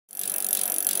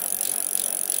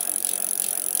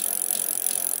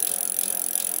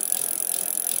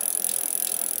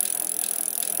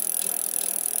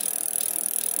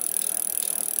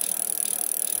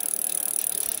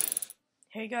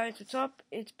Hey guys, what's up?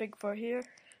 It's Bigfoot here.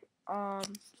 Um,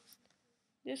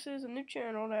 this is a new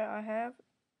channel that I have.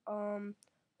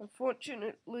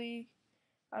 Unfortunately,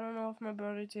 I don't know if my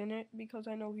brother's in it because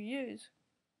I know he is.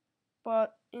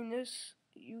 But in this,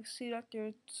 you see that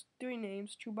there's three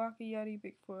names: Chewbacca, Yeti,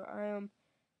 Bigfoot. I am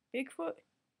Bigfoot.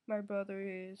 My brother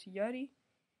is Yeti,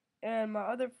 and my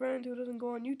other friend who doesn't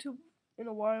go on YouTube in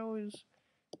a while is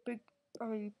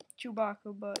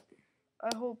Chewbacca. But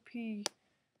I hope he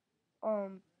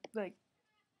like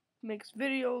makes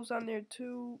videos on there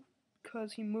too,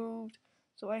 because he moved,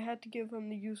 so I had to give him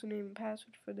the username and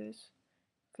password for this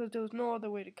because there was no other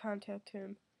way to contact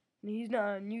him, and he's not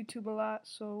on YouTube a lot.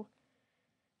 So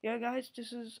yeah guys,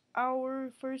 this is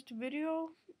our first video.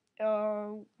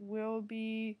 We'll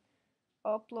be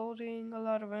uploading a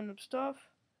lot of random stuff.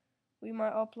 We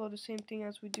might upload the same thing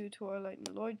as we do to our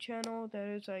Lightning Lloyd channel that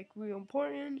is like real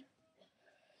important.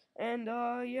 And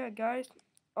yeah guys,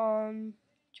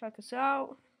 check us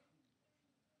out.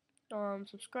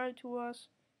 Subscribe to us.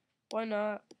 Why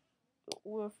not?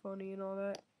 We're funny and all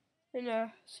that. And yeah,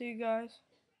 see you guys.